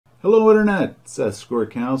Hello Internet, it's Seth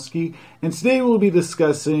Skorkowski, and today we'll be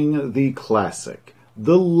discussing the classic,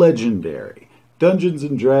 the legendary Dungeons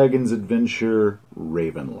 & Dragons adventure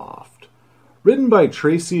Ravenloft. Written by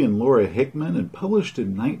Tracy and Laura Hickman and published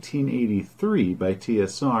in 1983 by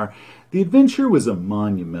TSR, the adventure was a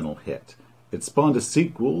monumental hit. It spawned a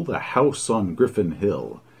sequel, The House on Griffin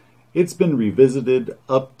Hill. It's been revisited,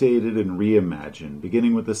 updated, and reimagined,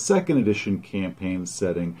 beginning with the second edition campaign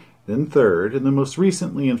setting, then third, and then most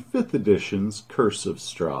recently in fifth edition's Curse of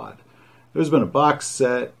Strahd. There's been a box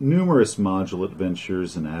set, numerous module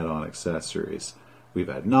adventures, and add-on accessories. We've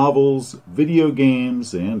had novels, video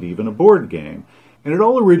games, and even a board game, and it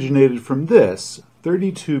all originated from this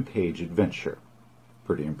 32-page adventure.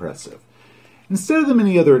 Pretty impressive. Instead of the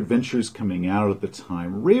many other adventures coming out at the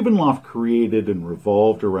time, Ravenloft created and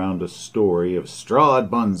revolved around a story of Strahd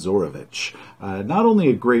Bonzorovich, not only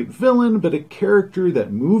a great villain, but a character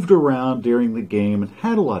that moved around during the game and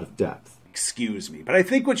had a lot of depth. Excuse me, but I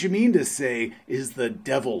think what you mean to say is the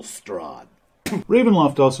Devil Strahd.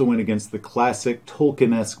 Ravenloft also went against the classic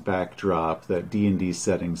Tolkien-esque backdrop that D&D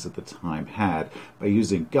settings at the time had by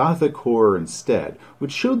using Gothic horror instead,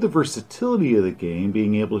 which showed the versatility of the game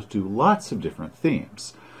being able to do lots of different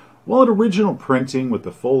themes. While at original printing with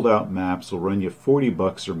the fold-out maps will run you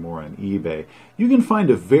 $40 or more on eBay, you can find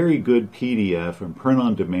a very good PDF and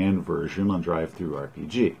print-on-demand version on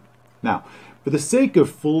DriveThruRPG. Now, for the sake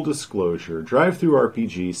of full disclosure,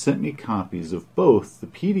 DriveThruRPG sent me copies of both the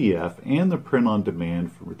PDF and the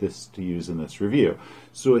print-on-demand for this to use in this review.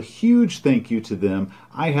 So a huge thank you to them.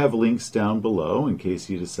 I have links down below in case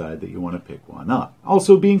you decide that you want to pick one up.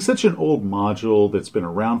 Also, being such an old module that's been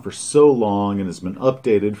around for so long and has been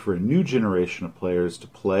updated for a new generation of players to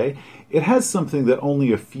play, it has something that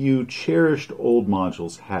only a few cherished old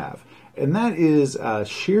modules have, and that is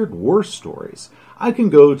shared war stories. I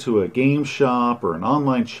can go to a game shop or an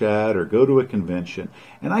online chat or go to a convention,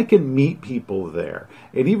 and I can meet people there.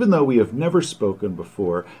 And even though we have never spoken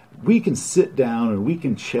before, we can sit down and we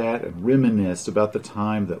can chat and reminisce about the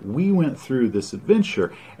time that we went through this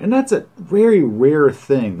adventure. And that's a very rare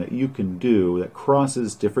thing that you can do that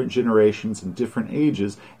crosses different generations and different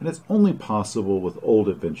ages, and it's only possible with old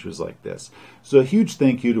adventures like this. So a huge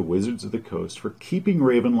thank you to Wizards of the Coast for keeping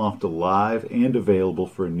Ravenloft alive and available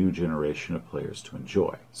for a new generation of players to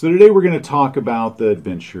enjoy. So today we're going to talk about the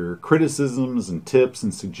adventure, criticisms and tips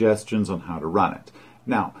and suggestions on how to run it.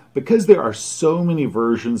 Now, because there are so many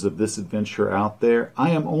versions of this adventure out there, I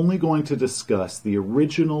am only going to discuss the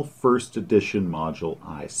original first edition module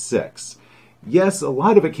I6. Yes, a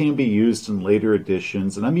lot of it can be used in later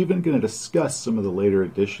editions, and I'm even going to discuss some of the later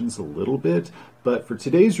editions a little bit, but for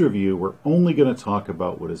today's review, we're only going to talk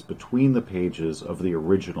about what is between the pages of the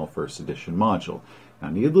original first edition module. Now,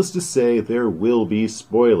 needless to say, there will be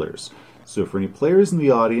spoilers. So for any players in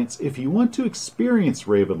the audience, if you want to experience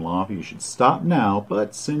Ravenloft, you should stop now,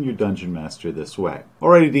 but send your Dungeon Master this way.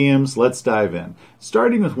 Alrighty DMs, let's dive in.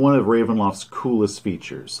 Starting with one of Ravenloft's coolest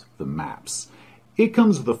features, the maps. It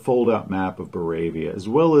comes with a fold-out map of Baravia, as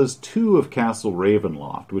well as two of Castle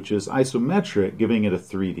Ravenloft, which is isometric, giving it a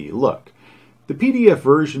 3D look. The PDF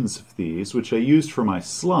versions of these, which I used for my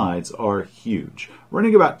slides, are huge,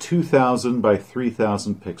 running about 2,000 by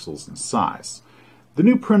 3,000 pixels in size. The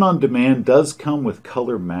new print-on-demand does come with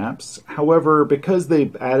color maps. However, because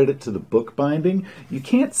they've added it to the book binding, you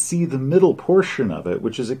can't see the middle portion of it,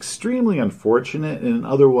 which is extremely unfortunate in an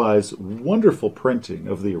otherwise wonderful printing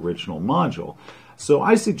of the original module. So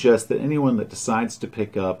I suggest that anyone that decides to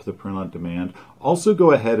pick up the print-on-demand also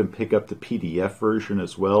go ahead and pick up the PDF version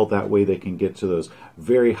as well. That way they can get to those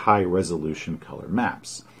very high-resolution color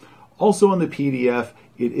maps. Also on the PDF,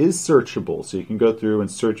 it is searchable, so you can go through and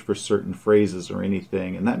search for certain phrases or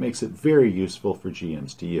anything, and that makes it very useful for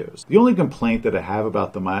GMs to use. The only complaint that I have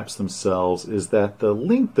about the maps themselves is that the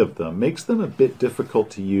length of them makes them a bit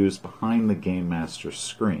difficult to use behind the Game Master's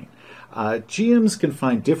screen. GMs can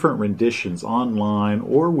find different renditions online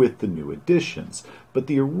or with the new editions, but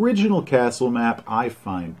the original castle map I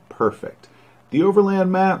find perfect. The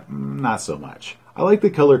overland map, not so much. I like the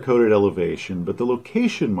color-coded elevation, but the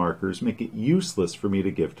location markers make it useless for me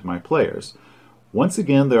to give to my players. Once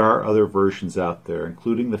again, there are other versions out there,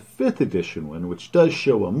 including the 5th edition one, which does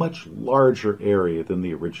show a much larger area than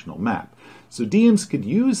the original map. So DMs could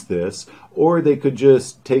use this, or they could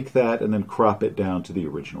just take that and then crop it down to the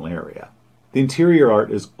original area. The interior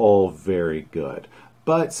art is all very good.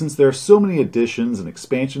 But since there are so many additions and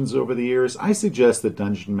expansions over the years, I suggest that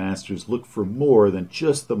Dungeon Masters look for more than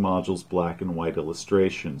just the module's black and white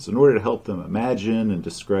illustrations in order to help them imagine and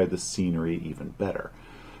describe the scenery even better.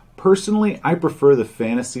 Personally, I prefer the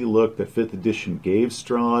fantasy look that 5th edition gave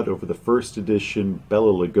Strahd over the 1st edition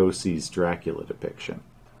Bela Lugosi's Dracula depiction.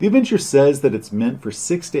 The adventure says that it's meant for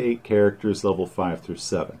 6 to 8 characters level 5 through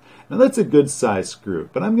 7. Now that's a good sized group,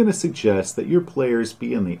 but I'm going to suggest that your players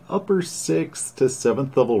be in the upper 6th to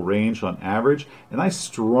 7th level range on average, and I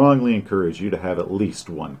strongly encourage you to have at least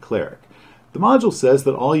one cleric. The module says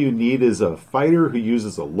that all you need is a fighter who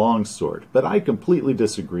uses a longsword, but I completely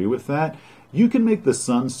disagree with that. You can make the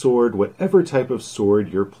Sun Sword whatever type of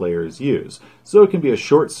sword your players use. So it can be a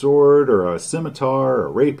short sword, or a scimitar, or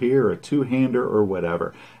a rapier, or a two-hander, or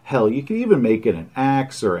whatever. Hell, you can even make it an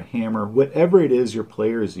axe or a hammer. Whatever it is your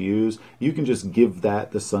players use, you can just give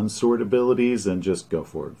that the Sun Sword abilities and just go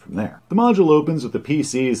forward from there. The module opens with the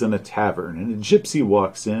PCs in a tavern, and a gypsy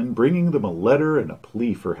walks in, bringing them a letter and a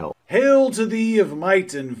plea for help. Hail to thee of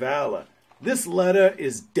might and valor. This letter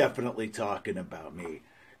is definitely talking about me.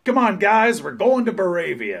 Come on, guys, we're going to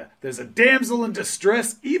Baravia. There's a damsel in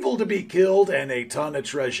distress, evil to be killed, and a ton of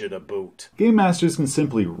treasure to boot. Game masters can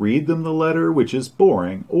simply read them the letter, which is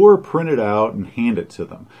boring, or print it out and hand it to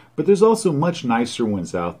them. But there's also much nicer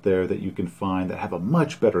ones out there that you can find that have a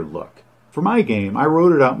much better look. For my game, I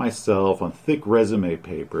wrote it out myself on thick resume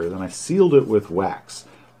paper, then I sealed it with wax.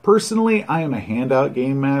 Personally, I am a handout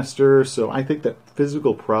game master, so I think that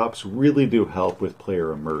physical props really do help with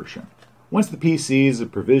player immersion. Once the PCs have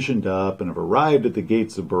provisioned up and have arrived at the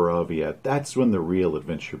gates of Baravia, that's when the real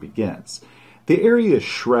adventure begins. The area is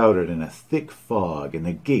shrouded in a thick fog, and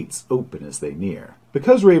the gates open as they near.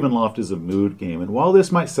 Because Ravenloft is a mood game, and while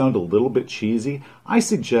this might sound a little bit cheesy, I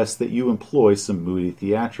suggest that you employ some moody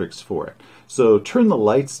theatrics for it. So turn the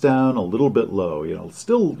lights down a little bit low,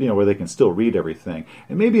 where they can still read everything,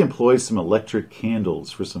 and maybe employ some electric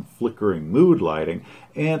candles for some flickering mood lighting,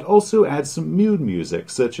 and also add some mood music,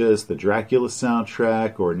 such as the Dracula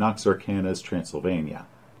soundtrack or Nox Arcana's Transylvania.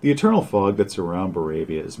 The eternal fog that's around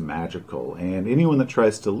Baravia is magical, and anyone that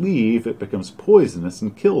tries to leave, it becomes poisonous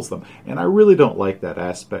and kills them, and I really don't like that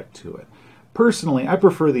aspect to it. Personally, I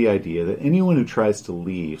prefer the idea that anyone who tries to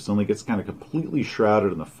leave suddenly gets kind of completely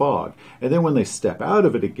shrouded in the fog, and then when they step out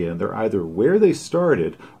of it again, they're either where they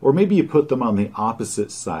started, or maybe you put them on the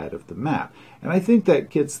opposite side of the map. And I think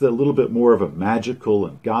that gets a little bit more of a magical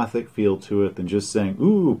and gothic feel to it than just saying,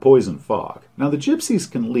 ooh, poison fog. Now the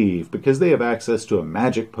gypsies can leave because they have access to a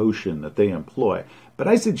magic potion that they employ, but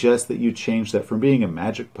I suggest that you change that from being a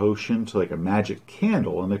magic potion to like a magic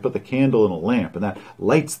candle, and they put the candle in a lamp, and that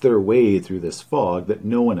lights their way through this fog that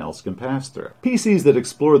no one else can pass through. PCs that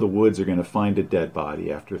explore the woods are going to find a dead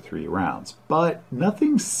body after 3 rounds, but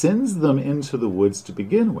nothing sends them into the woods to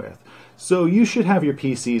begin with. So you should have your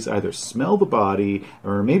PCs either smell the body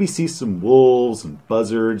or maybe see some wolves and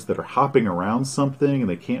buzzards that are hopping around something and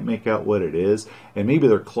they can't make out what it is, and maybe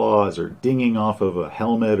their claws are dinging off of a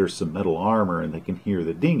helmet or some metal armor and they can hear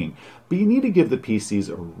the dinging. But you need to give the PCs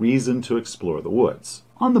a reason to explore the woods.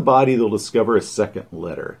 On the body, they'll discover a second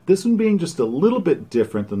letter, this one being just a little bit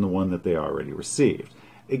different than the one that they already received.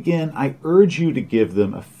 Again, I urge you to give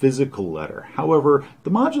them a physical letter. However,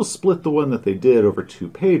 the module split the one that they did over 2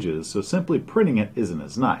 pages, so simply printing it isn't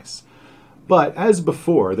as nice. But as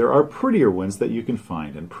before, there are prettier ones that you can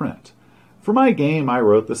find in print. For my game, I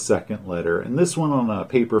wrote the second letter, and this one on a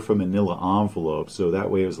paper from manila envelope, so that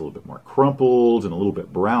way it was a little bit more crumpled and a little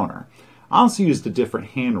bit browner. I also used a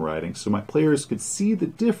different handwriting so my players could see the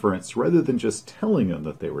difference rather than just telling them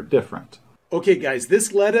that they were different. Okay, guys,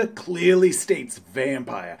 this letter clearly states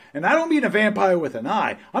vampire. And I don't mean a vampire with an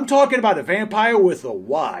I. I'm talking about a vampire with a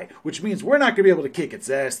Y, which means we're not going to be able to kick its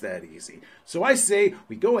ass that easy. So I say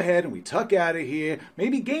we go ahead and we tuck out of here,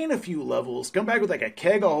 maybe gain a few levels, come back with like a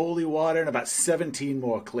keg of holy water and about 17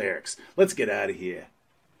 more clerics. Let's get out of here.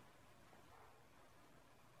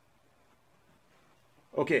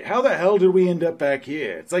 Okay, how the hell did we end up back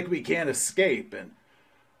here? It's like we can't escape, and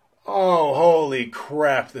oh, holy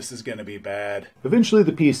crap, this is going to be bad. Eventually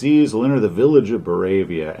the PCs will enter the village of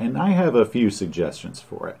Baravia, and I have a few suggestions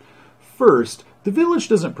for it. First, the village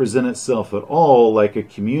doesn't present itself at all like a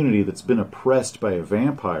community that's been oppressed by a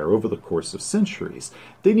vampire over the course of centuries.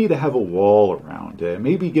 They need to have a wall around it,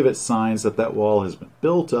 maybe give it signs that that wall has been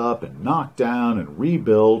built up and knocked down and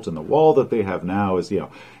rebuilt, and the wall that they have now is,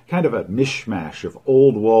 kind of a mishmash of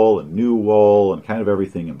old wall and new wall and kind of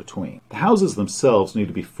everything in between. The houses themselves need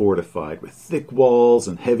to be fortified with thick walls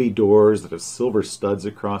and heavy doors that have silver studs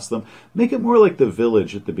across them. Make it more like the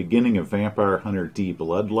village at the beginning of Vampire Hunter D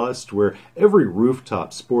Bloodlust, where every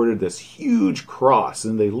rooftop sported this huge cross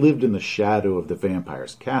and they lived in the shadow of the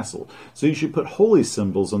vampire's castle. So you should put holy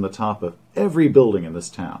symbols on the top of every building in this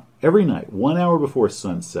town. Every night, 1 hour before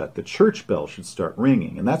sunset, the church bell should start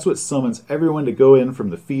ringing, and that's what summons everyone to go in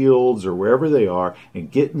from the fields or wherever they are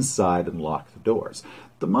and get inside and lock the doors.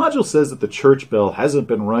 The module says that the church bell hasn't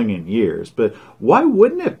been rung in years, but why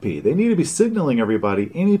wouldn't it be? They need to be signaling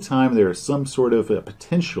everybody anytime there is some sort of a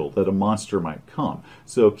potential that a monster might come.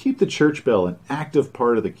 So keep the church bell an active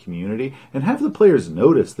part of the community and have the players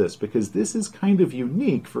notice this, because this is kind of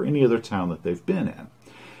unique for any other town that they've been in.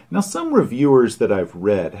 Now, some reviewers that I've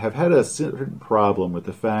read have had a certain problem with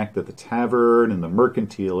the fact that the tavern and the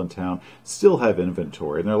mercantile in town still have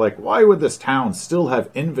inventory. And they're like, why would this town still have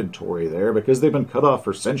inventory there? Because they've been cut off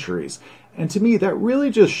for centuries. And to me, that really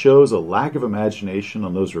just shows a lack of imagination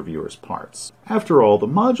on those reviewers' parts. After all, the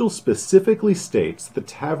module specifically states that the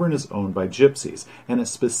tavern is owned by gypsies, and it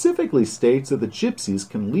specifically states that the gypsies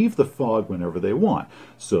can leave the fog whenever they want.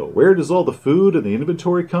 So where does all the food and the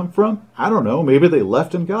inventory come from? I don't know, maybe they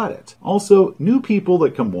left and got it. Also, new people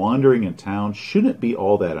that come wandering in town shouldn't be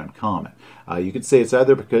all that uncommon. You could say it's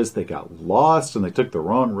either because they got lost and they took the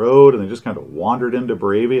wrong road and they just kind of wandered into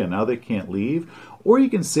Bravia and now they can't leave. Or you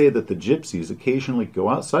can say that the gypsies occasionally go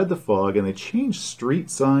outside the fog and they change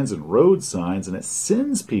street signs and road signs, and it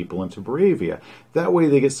sends people into Bravia. That way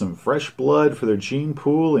they get some fresh blood for their gene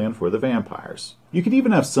pool and for the vampires. You could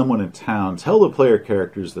even have someone in town tell the player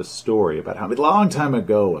characters this story about how a long time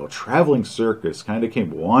ago a traveling circus kind of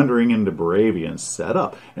came wandering into Bravia and set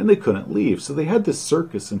up, and they couldn't leave. So they had this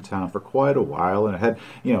circus in town for quite a while, and it had,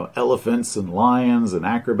 elephants and lions and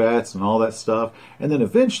acrobats and all that stuff. And then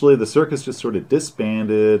eventually the circus just sort of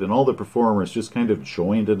disbanded, and all the performers just kind of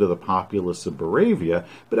joined into the populace of Bravia.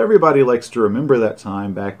 But everybody likes to remember that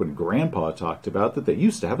time back when Grandpa talked about that they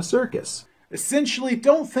used to have a circus. Essentially,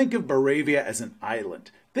 don't think of Bravia as an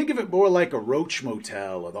island. Think of it more like a Roach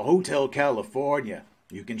Motel or the Hotel California.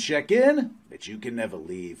 You can check in, but you can never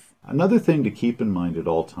leave. Another thing to keep in mind at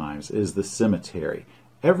all times is the cemetery.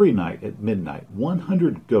 Every night at midnight,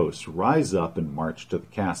 100 ghosts rise up and march to the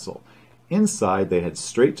castle. Inside, they head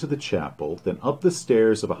straight to the chapel, then up the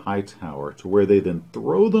stairs of a high tower to where they then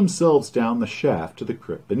throw themselves down the shaft to the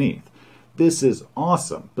crypt beneath. This is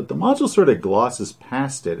awesome, but the module sort of glosses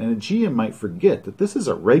past it, and a GM might forget that this is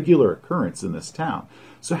a regular occurrence in this town.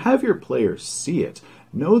 So have your players see it.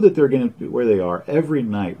 Know that they're going to be where they are every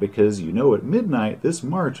night, because at midnight this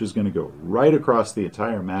march is going to go right across the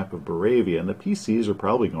entire map of Bravia, and the PCs are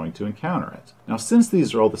probably going to encounter it. Now, since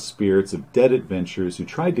these are all the spirits of dead adventurers who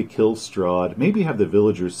tried to kill Strahd, maybe have the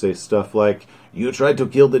villagers say stuff like, "You tried to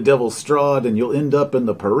kill the devil Strahd and you'll end up in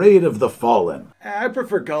the parade of the fallen." I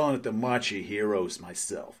prefer calling it the Machi Heroes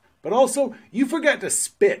myself. But also, you forgot to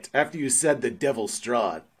spit after you said the devil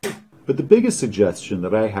Strahd. But the biggest suggestion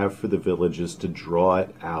that I have for the village is to draw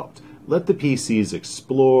it out. Let the PCs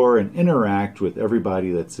explore and interact with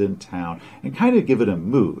everybody that's in town and kind of give it a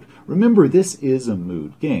mood. Remember, this is a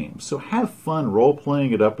mood game, so have fun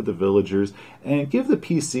role-playing it up with the villagers and give the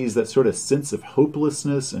PCs that sort of sense of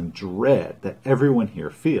hopelessness and dread that everyone here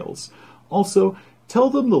feels. Also, tell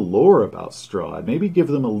them the lore about Strahd. Maybe give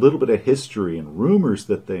them a little bit of history and rumors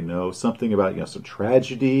that they know, something about some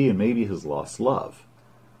tragedy and maybe his lost love.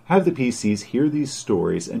 Have the PCs hear these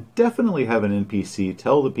stories, and definitely have an NPC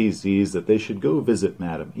tell the PCs that they should go visit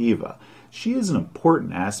Madame Eva. She is an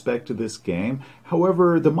important aspect to this game.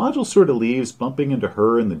 However, the module sort of leaves bumping into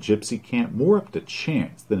her in the gypsy camp more up to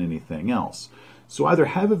chance than anything else. So either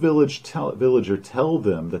have a villager tell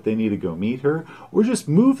them that they need to go meet her, or just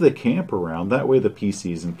move the camp around, that way the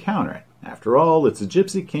PCs encounter it. After all, it's a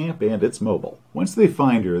gypsy camp and it's mobile. Once they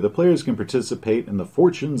find her, the players can participate in the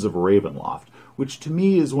Fortunes of Ravenloft, which to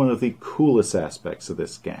me is one of the coolest aspects of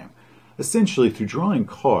this game. Essentially, through drawing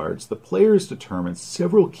cards, the players determine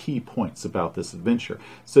several key points about this adventure,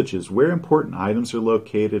 such as where important items are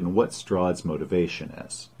located and what Strahd's motivation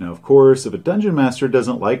is. Now, of course, if a dungeon master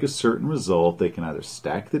doesn't like a certain result, they can either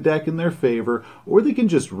stack the deck in their favor, or they can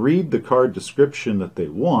just read the card description that they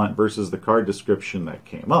want versus the card description that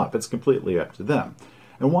came up. It's completely up to them.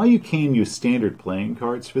 And while you can use standard playing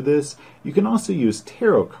cards for this, you can also use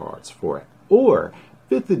tarot cards for it. Or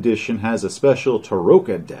 5th edition has a special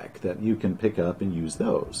Taroka deck that you can pick up and use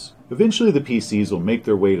those. Eventually the PCs will make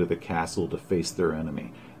their way to the castle to face their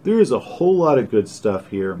enemy. There is a whole lot of good stuff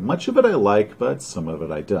here. Much of it I like, but some of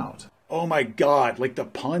it I don't. Oh my god, like the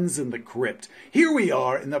puns in the crypt. Here we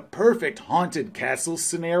are in the perfect haunted castle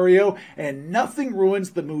scenario, and nothing ruins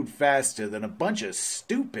the mood faster than a bunch of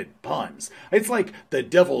stupid puns. It's like the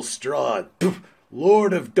devil Strahd,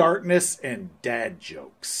 Lord of Darkness, and dad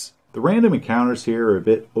jokes. The random encounters here are a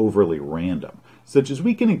bit overly random. such as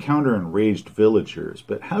we can encounter enraged villagers,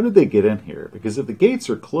 but how did they get in here? Because if the gates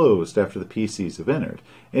are closed after the PCs have entered,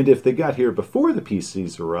 and if they got here before the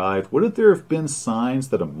PCs arrived, wouldn't there have been signs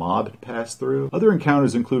that a mob had passed through? Other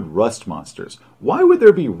encounters include rust monsters. Why would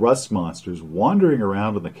there be rust monsters wandering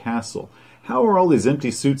around in the castle? How are all these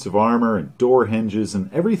empty suits of armor and door hinges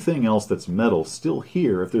and everything else that's metal still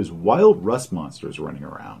here if there's wild rust monsters running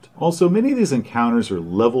around? Also, many of these encounters are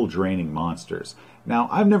level-draining monsters. Now,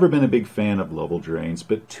 I've never been a big fan of level drains,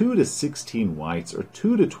 but 2 to 16 wights or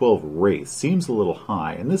 2 to 12 wraiths seems a little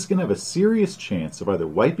high, and this can have a serious chance of either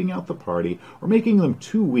wiping out the party or making them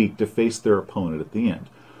too weak to face their opponent at the end.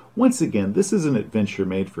 Once again, this is an adventure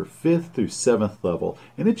made for 5th through 7th level,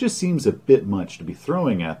 and it just seems a bit much to be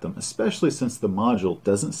throwing at them, especially since the module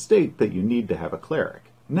doesn't state that you need to have a cleric.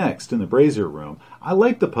 Next, in the brazier room, I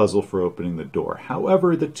like the puzzle for opening the door.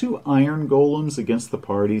 However, the 2 iron golems against the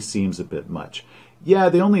party seems a bit much. Yeah,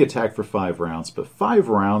 they only attack for 5 rounds, but 5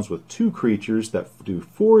 rounds with 2 creatures that do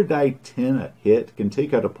 4 die 10 a hit can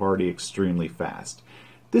take out a party extremely fast.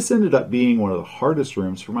 This ended up being one of the hardest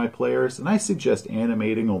rooms for my players, and I suggest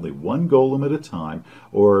animating only 1 golem at a time,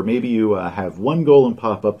 or maybe you have 1 golem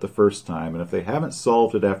pop up the first time, and if they haven't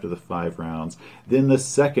solved it after the 5 rounds, then the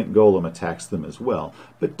second golem attacks them as well.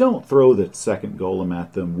 But don't throw the second golem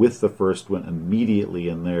at them with the first one immediately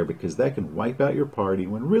in there, because that can wipe out your party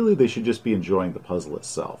when really they should just be enjoying the puzzle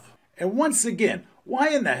itself. And once again, why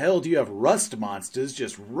in the hell do you have rust monsters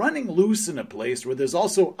just running loose in a place where there's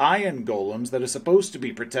also iron golems that are supposed to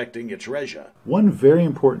be protecting your treasure? One very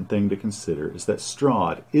important thing to consider is that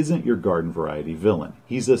Strahd isn't your garden variety villain.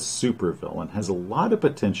 He's a super villain, has a lot of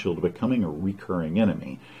potential to becoming a recurring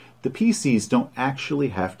enemy. The PCs don't actually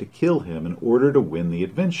have to kill him in order to win the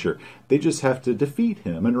adventure. They just have to defeat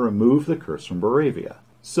him and remove the curse from Baravia.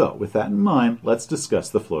 So, with that in mind, let's discuss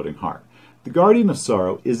the Floating Heart. The Guardian of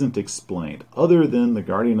Sorrow isn't explained, other than the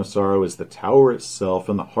Guardian of Sorrow is the tower itself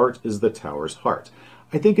and the heart is the tower's heart.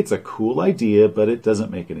 I think it's a cool idea, but it doesn't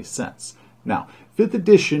make any sense. Now, 5th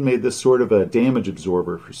edition made this sort of a damage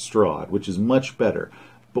absorber for Strahd, which is much better.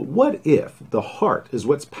 But what if the heart is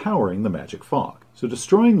what's powering the magic fog? So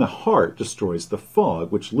destroying the heart destroys the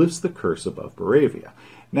fog, which lifts the curse above Baravia.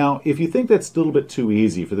 Now, if you think that's still a bit too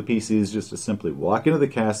easy for the PCs just to simply walk into the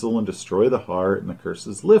castle and destroy the heart and the curse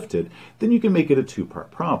is lifted, then you can make it a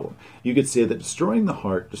 2-part problem. You could say that destroying the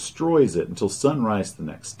heart destroys it until sunrise the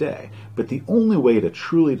next day, but the only way to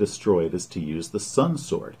truly destroy it is to use the Sun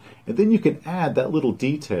Sword. And then you can add that little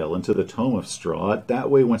detail into the Tome of Strahd. That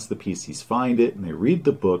way, once the PCs find it and they read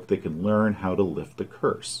the book, they can learn how to lift the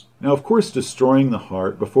curse. Now, of course, destroying the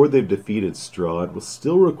heart before they've defeated Strahd will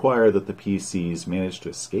still require that the PCs manage to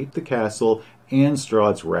escape the castle and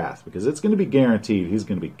Strahd's wrath, because it's going to be guaranteed he's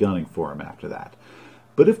going to be gunning for him after that.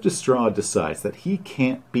 But if Strahd decides that he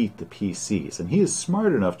can't beat the PCs, and he is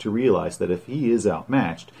smart enough to realize that if he is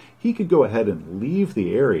outmatched, he could go ahead and leave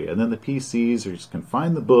the area, and then the PCs just can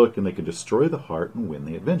find the book and they can destroy the heart and win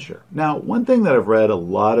the adventure. Now, one thing that I've read a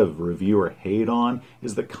lot of reviewer hate on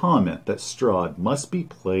is the comment that Strahd must be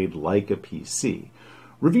played like a PC.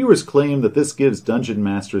 Reviewers claim that this gives Dungeon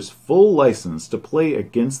Masters full license to play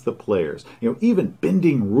against the players, even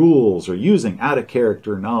bending rules or using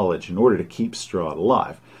out-of-character knowledge in order to keep Strahd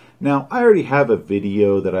alive. Now, I already have a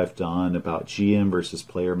video that I've done about GM versus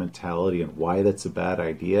player mentality and why that's a bad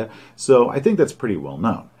idea, so I think that's pretty well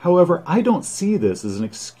known. However, I don't see this as an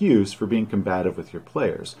excuse for being combative with your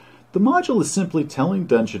players. The module is simply telling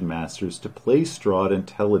Dungeon Masters to play Strahd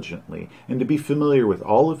intelligently and to be familiar with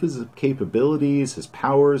all of his capabilities, his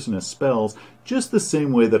powers, and his spells, just the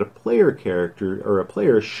same way that a player character or a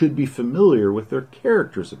player should be familiar with their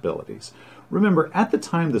character's abilities. Remember, at the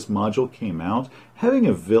time this module came out, having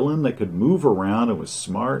a villain that could move around and was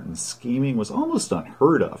smart and scheming was almost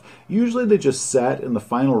unheard of. Usually they just sat in the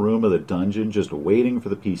final room of the dungeon just waiting for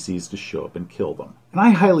the PCs to show up and kill them. And I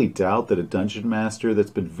highly doubt that a dungeon master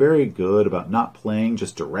that's been very good about not playing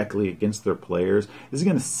just directly against their players is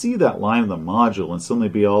going to see that line in the module and suddenly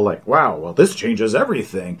be all like, wow, well this changes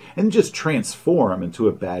everything, and just transform into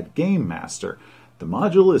a bad game master. The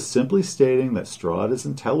module is simply stating that Strahd is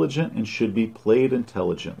intelligent and should be played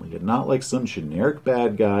intelligently, and not like some generic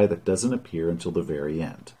bad guy that doesn't appear until the very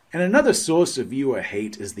end. And another source of viewer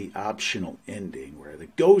hate is the optional ending, where the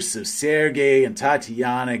ghosts of Sergei and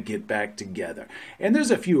Tatiana get back together. And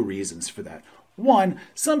there's a few reasons for that. One,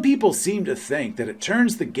 some people seem to think that it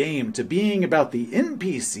turns the game to being about the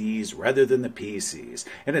NPCs rather than the PCs,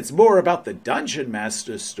 and it's more about the Dungeon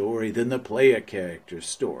Master's story than the player character's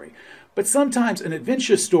story. But sometimes an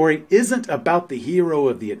adventure story isn't about the hero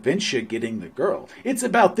of the adventure getting the girl. It's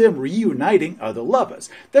about them reuniting other lovers.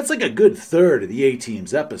 That's like a good third of the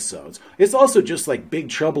A-Team's episodes. It's also just like Big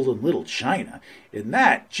Trouble in Little China. In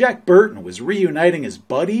that, Jack Burton was reuniting his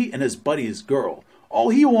buddy and his buddy's girl. All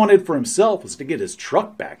he wanted for himself was to get his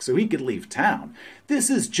truck back so he could leave town. This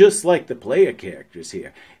is just like the player characters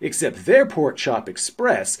here, except their Pork Chop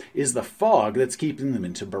Express is the fog that's keeping them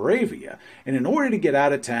into Baravia, and in order to get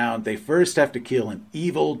out of town, they first have to kill an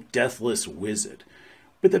evil, deathless wizard.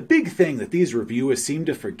 But the big thing that these reviewers seem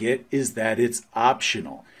to forget is that it's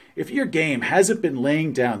optional. If your game hasn't been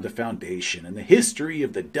laying down the foundation and the history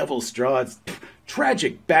of the Devil Strahd's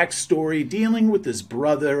tragic backstory dealing with his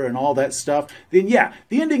brother and all that stuff, then yeah,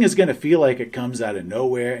 the ending is going to feel like it comes out of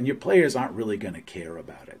nowhere and your players aren't really going to care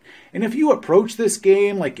about it. And if you approach this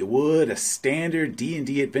game like you would a standard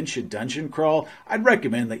D&D adventure dungeon crawl, I'd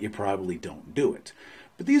recommend that you probably don't do it.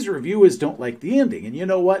 But these reviewers don't like the ending, and you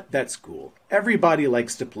know what? That's cool. Everybody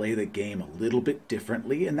likes to play the game a little bit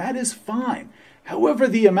differently, and that is fine. However,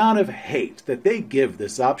 the amount of hate that they give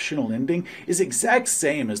this optional ending is exact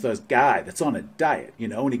same as the guy that's on a diet,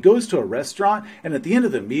 when he goes to a restaurant and at the end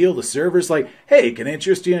of the meal the server's like, hey, can I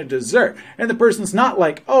interest you in a dessert? And the person's not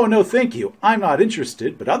like, oh, no, thank you, I'm not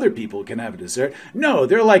interested, but other people can have a dessert. No,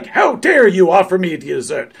 they're like, how dare you offer me a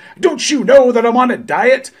dessert? Don't you know that I'm on a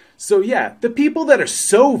diet? So yeah, the people that are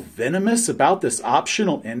so venomous about this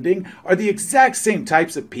optional ending are the exact same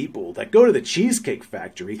types of people that go to the Cheesecake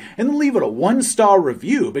Factory and leave it a 1-star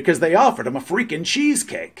review because they offered them a freaking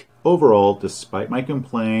cheesecake. Overall, despite my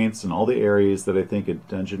complaints and all the areas that I think a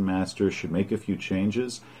Dungeon Master should make a few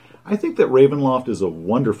changes, I think that Ravenloft is a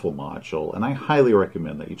wonderful module, and I highly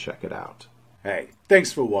recommend that you check it out. Hey,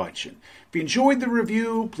 thanks for watching. If you enjoyed the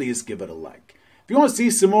review, please give it a like. If you want to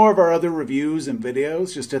see some more of our other reviews and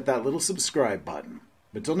videos, just hit that little subscribe button.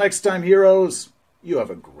 But until next time, heroes, you have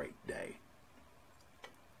a great day.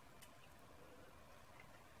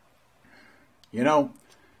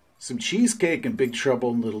 Some cheesecake and Big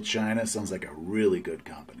Trouble in Little China sounds like a really good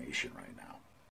combination right